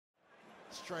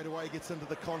Straight away gets into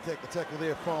the contact, the tackle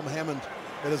there from Hammond.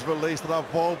 It is released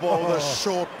above Volvo, the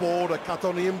short ball to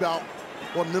Katoni Imbal.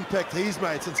 What an impact he's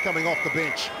made since coming off the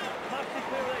bench.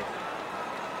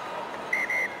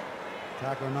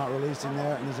 Tackler not releasing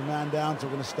there, and there's a man down, so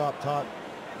we're going to stop Todd.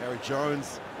 Harry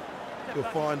Jones, you'll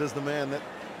find, is the man that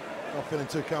not feeling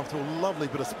too comfortable. Lovely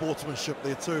bit of sportsmanship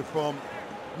there too from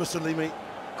Mesulame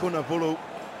Kunavula,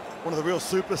 one of the real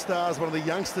superstars, one of the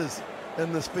youngsters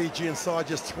in this Fijian side,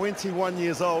 just 21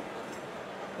 years old.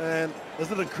 And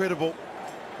isn't it incredible?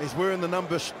 He's wearing the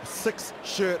number 6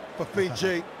 shirt for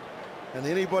Fiji. And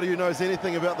anybody who knows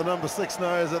anything about the number 6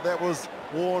 knows that that was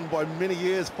worn by many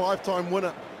years, 5-time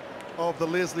winner of the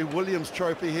Leslie Williams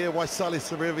Trophy here, Waisale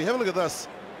Serevi. Have a look at this.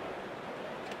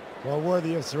 Well,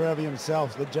 worthy of Serevi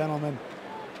himself, the gentleman.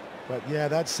 But yeah,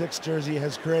 that 6 jersey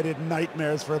has created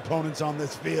nightmares for opponents on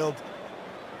this field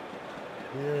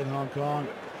here in Hong Kong.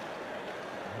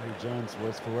 Harry Jones,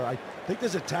 worse for wear. I think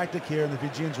there's a tactic here, and the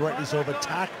Fijians rightly so have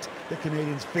attacked the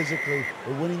Canadians physically.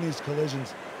 They're winning these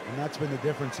collisions, and that's been the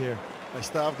difference here. They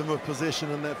starved them of possession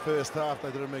in that first half.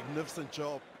 They did a magnificent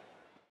job.